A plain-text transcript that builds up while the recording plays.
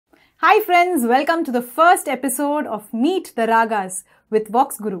Hi friends, welcome to the first episode of Meet the Ragas with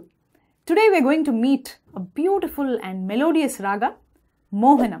VoxGuru. Today we are going to meet a beautiful and melodious raga,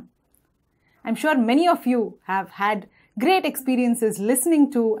 MOHANAM. I'm sure many of you have had great experiences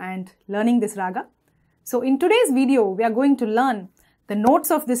listening to and learning this raga. So in today's video, we are going to learn the notes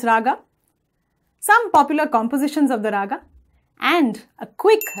of this raga, some popular compositions of the raga, and a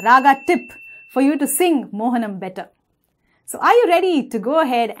quick raga tip for you to sing MOHANAM better. So are you ready to go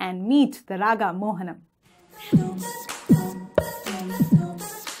ahead and meet the raga MOHANAM?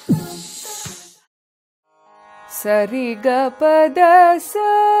 Sariga pada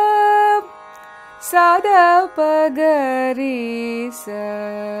sa sada pagari sa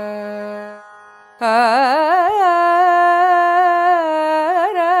arana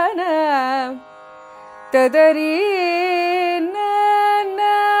tadari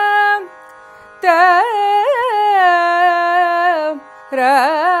na ta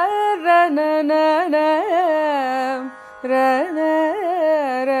ra ra na na na ra ra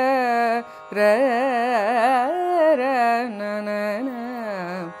ra ra na na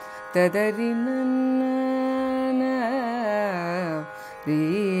na tadari na na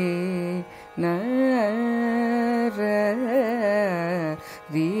ri na ra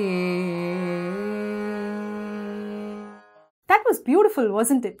ri. That was beautiful,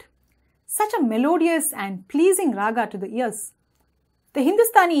 wasn't it? Such a melodious and pleasing raga to the ears. The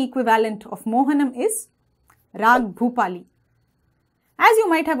Hindustani equivalent of MOHANAM is Rag Bhupali. As you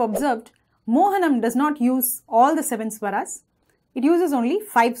might have observed, MOHANAM does not use all the 7 swaras. It uses only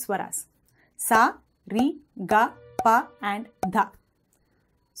 5 swaras. Sa, Ri, Ga, Pa and Dha.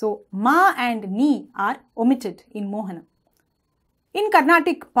 So, Ma and Ni are omitted in MOHANAM. In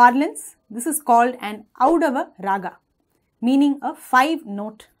Carnatic parlance, this is called an Audava Raga, meaning a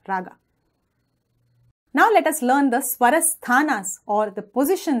 5-note raga. Now let us learn the swarasthanas or the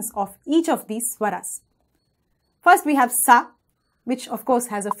positions of each of these swaras. First we have Sa, which of course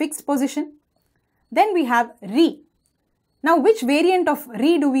has a fixed position. Then we have Ri. Now which variant of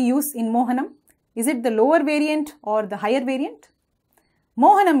Ri do we use in MOHANAM? Is it the lower variant or the higher variant?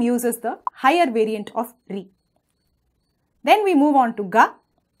 MOHANAM uses the higher variant of Ri. Then we move on to Ga.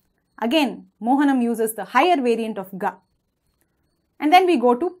 Again, MOHANAM uses the higher variant of Ga. And then we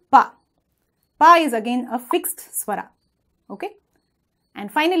go to Pa. Pa is again a fixed swara. Okay?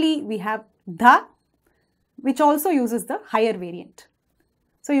 And finally, we have Dha, which also uses the higher variant.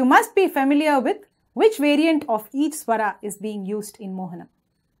 So you must be familiar with which variant of each swara is being used in MOHANAM.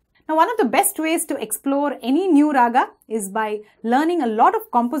 Now, one of the best ways to explore any new raga is by learning a lot of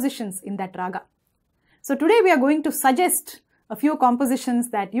compositions in that raga. So today we are going to suggest a few compositions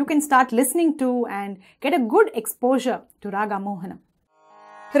that you can start listening to and get a good exposure to raga MOHANAM.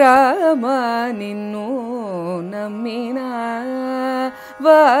 Rama ninnu nammina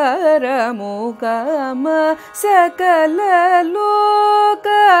varamukama sakala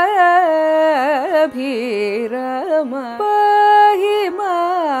lokabhirama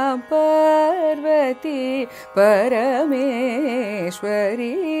pahima parvati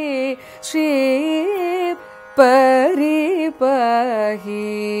parameshwari shri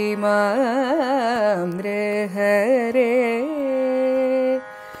paripahima hare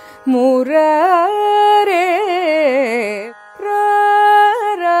Murare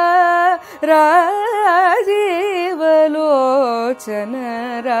ra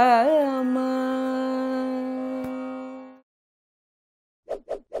Rajivalochana Rama.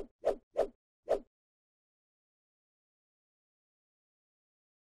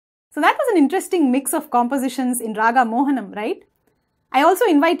 So that was an interesting mix of compositions in raga MOHANAM, right? I also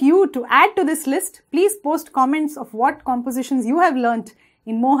invite you to add to this list. Please post comments of what compositions you have learnt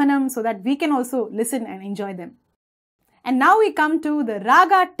in MOHANAM so that we can also listen and enjoy them. And now we come to the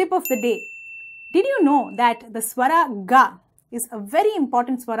raga tip of the day. Did you know that the swara Ga is a very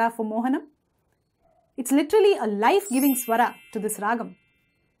important swara for MOHANAM? It's literally a life-giving swara to this ragam.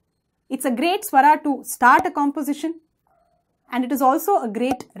 It's a great swara to start a composition, and it is also a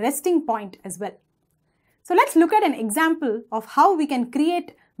great resting point as well. So let's look at an example of how we can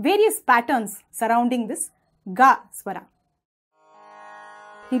create various patterns surrounding this Ga swara.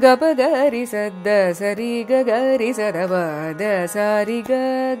 Gapa gari sadda sari ga gari sadava da sari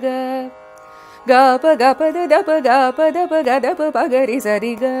ga ga ga pa da ga pa da pa pa ga ri sa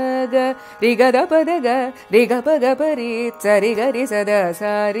ri ga da pa da ga ri ga pa ri sa ri sa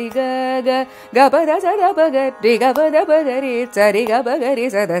ga pa da sa da pa ga ri ga pa da pa ga ri sa ri sa pa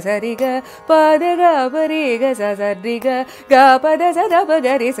da ga pa ri ga sa ri ga pa da sa da pa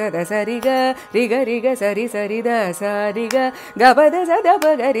ga ri sa ri ga sa ri da sa ri ga pa da sa da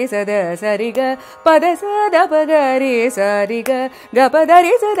pa ga ri sa ri ga pa da sa da pa ga ri sa ri ga pa da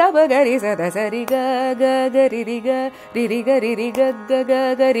ri sa da pa ga ri sa ri ga ri ga ri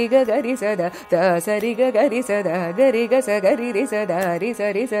ga ri sa da sa ri ga ri sa da ga ri ga sa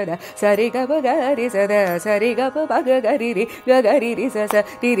ri sa da sa ri ga pa ga ri sa da sa ri ga pa ga ri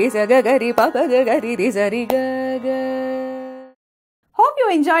sa ga ri pa pa ga ri sa ri ga. Hope you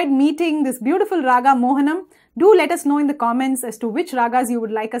enjoyed meeting this beautiful Raga Mohanam. Do let us know in the comments as to which ragas you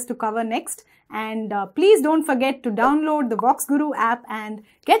would like us to cover next. And please don't forget to download the VoxGuru app and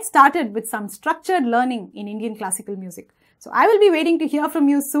get started with some structured learning in Indian classical music. So I will be waiting to hear from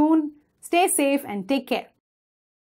you soon. Stay safe and take care.